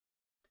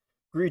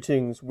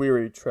Greetings,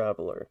 weary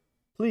traveler.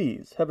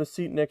 Please have a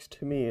seat next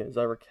to me as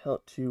I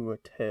recount to you a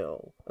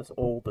tale as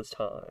old as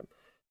time.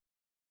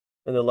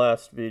 In the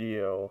last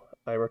video,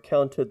 I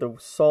recounted the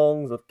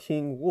songs of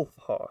King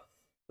Wulfharth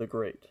the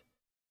Great.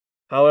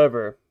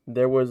 However,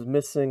 there was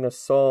missing a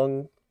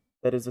song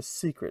that is a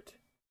secret.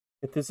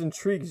 If this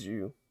intrigues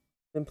you,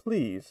 then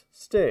please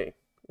stay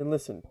and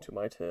listen to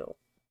my tale.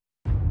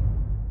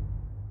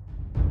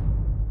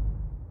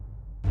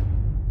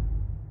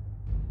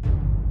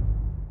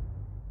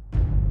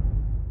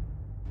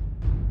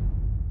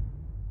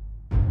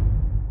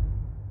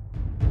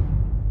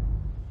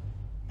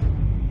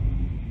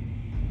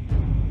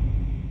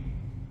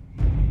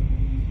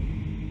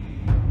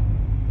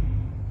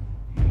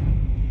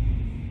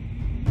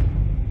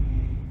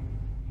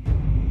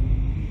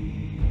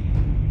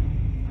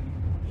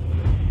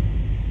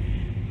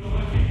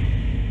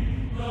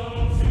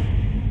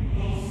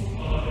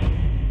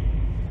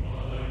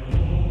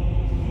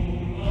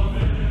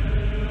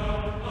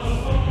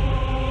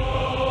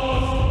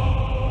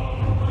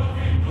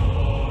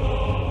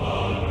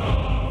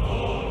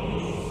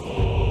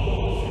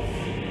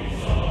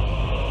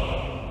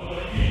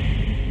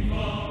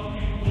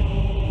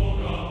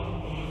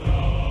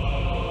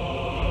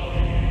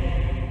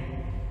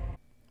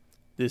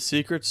 The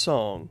Secret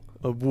Song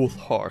of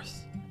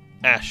Wulfharth,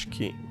 Ash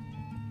King.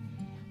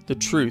 The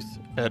Truth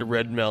at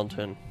Red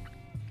Mountain.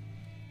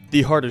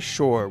 The hardest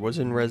shore was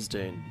in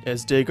Resdayn,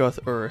 as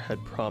Dagoth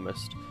had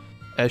promised.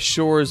 As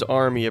Shore's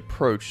army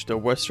approached the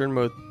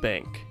westernmost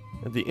bank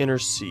of the inner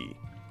sea,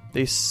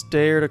 they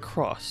stared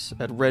across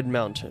at Red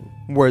Mountain,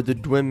 where the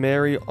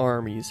Dwemer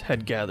armies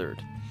had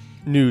gathered.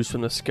 News from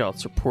the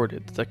scouts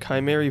reported that the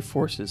Chimeri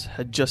forces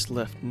had just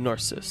left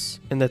Narcissus,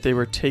 and that they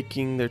were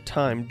taking their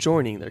time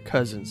joining their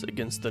cousins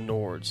against the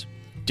Nords.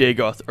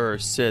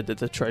 Dagoth said that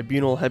the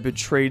tribunal had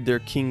betrayed their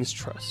king's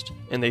trust,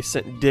 and they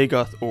sent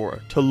Dagoth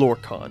to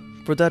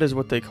Lorkhan, for that is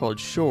what they called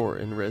Shore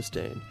in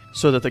Resdayn,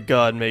 so that the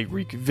god may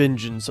wreak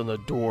vengeance on the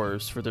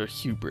dwarves for their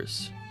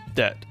hubris.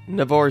 That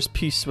Navarre's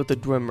peace with the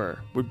Dwemer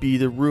would be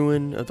the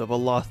ruin of the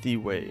Valathi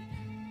way.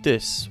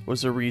 This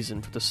was the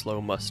reason for the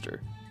slow muster.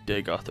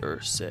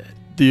 Dagoth said.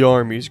 The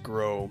armies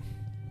grow.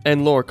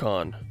 And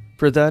Lorkhan,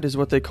 for that is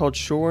what they called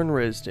Shore in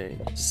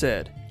Resdayn,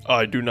 said,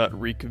 I do not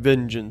wreak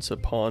vengeance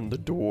upon the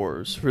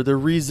dwarves for the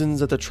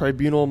reasons that the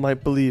tribunal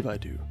might believe I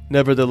do.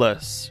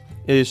 Nevertheless,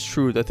 it is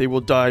true that they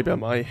will die by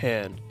my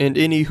hand, and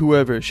any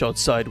whoever shall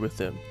side with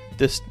them.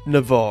 This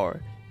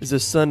Navarre is the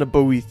son of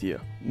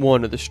Boethia,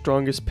 one of the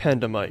strongest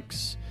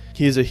Pandemics.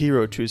 He is a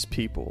hero to his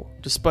people,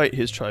 despite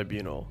his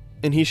tribunal.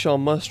 And he shall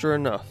muster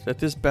enough that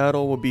this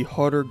battle will be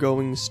harder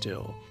going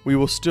still. We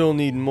will still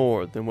need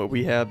more than what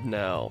we have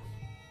now.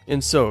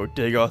 And so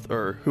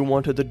Dagoth who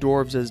wanted the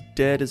dwarves as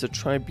dead as a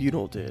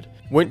tribunal did,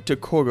 went to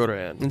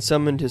Korgoran and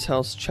summoned his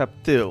house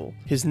Chapthil,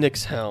 his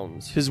Nyx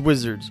hounds, his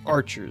wizards,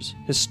 archers,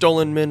 his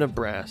stolen men of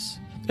brass,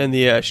 and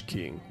the Ash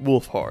King,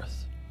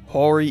 Wulfharth.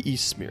 Hoary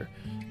Ysmir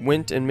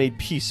went and made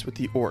peace with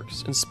the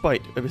orcs in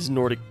spite of his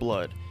Nordic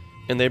blood,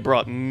 and they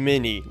brought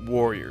many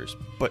warriors,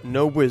 but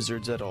no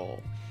wizards at all.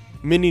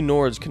 Many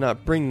Nords could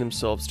not bring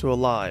themselves to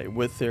ally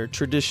with their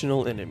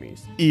traditional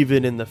enemies,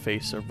 even in the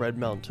face of Red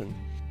Mountain.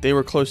 They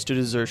were close to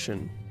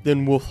desertion.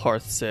 Then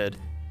Wulfharth said,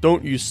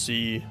 Don't you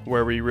see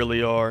where we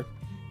really are?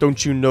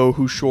 Don't you know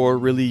who Shore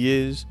really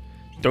is?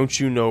 Don't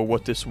you know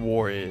what this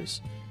war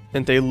is?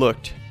 And they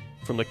looked,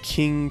 from the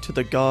king to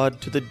the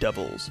god to the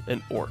devils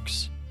and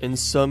orcs, and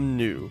some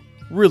knew,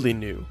 really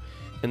knew,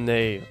 and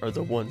they are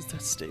the ones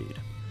that stayed.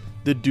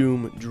 The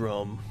Doom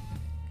Drum.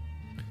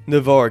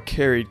 Navarre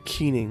carried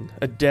Keening,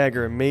 a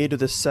dagger made of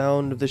the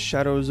sound of the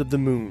shadows of the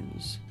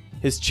moons.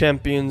 His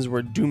champions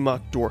were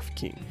Dumak Dwarf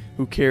King,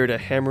 who carried a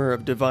hammer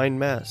of divine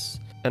mass,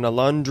 and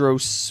Alandro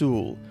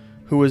Sul,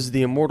 who was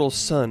the immortal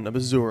son of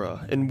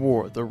Azura and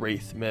wore the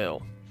Wraith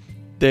mail.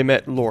 They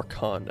met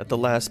Lorkhan at the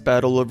last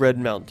battle of Red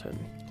Mountain.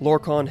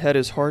 Lorkhan had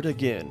his heart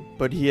again,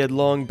 but he had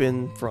long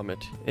been from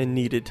it and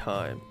needed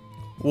time.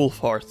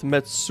 Wulfharth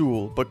met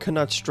Sul but could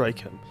not strike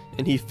him,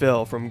 and he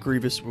fell from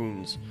grievous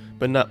wounds,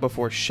 but not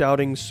before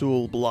shouting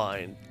Sul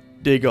blind.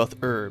 Dagoth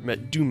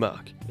met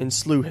Dumak and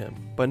slew him,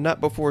 but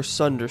not before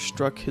Sunder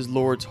struck his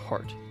lord's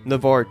heart.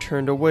 Navarre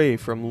turned away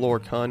from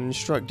Lorkhan and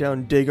struck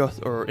down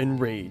Dagoth in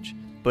rage,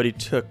 but he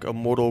took a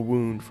mortal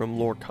wound from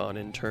Lorkhan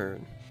in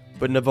turn.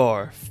 But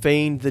Navarre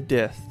feigned the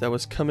death that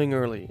was coming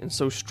early, and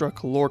so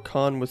struck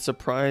Lorkhan with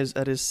surprise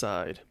at his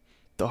side.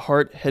 The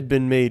heart had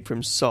been made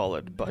from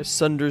solid by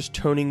Sunder's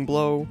toning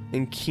blow,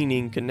 and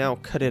Keening could now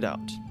cut it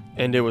out.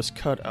 And it was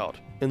cut out,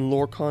 and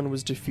Lorkhan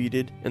was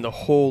defeated, and the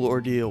whole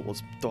ordeal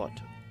was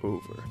thought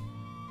over.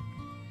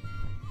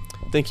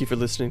 Thank you for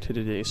listening to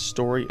today's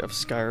story of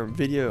Skyrim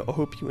video. I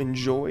hope you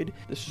enjoyed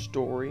the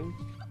story.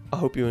 I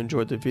hope you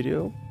enjoyed the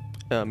video.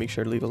 Make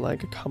sure to leave a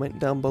like, a comment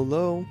down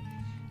below.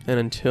 And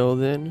until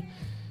then,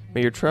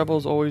 may your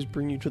travels always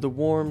bring you to the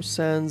warm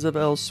sands of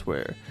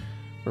elsewhere,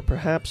 where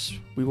perhaps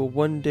we will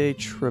one day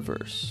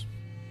traverse.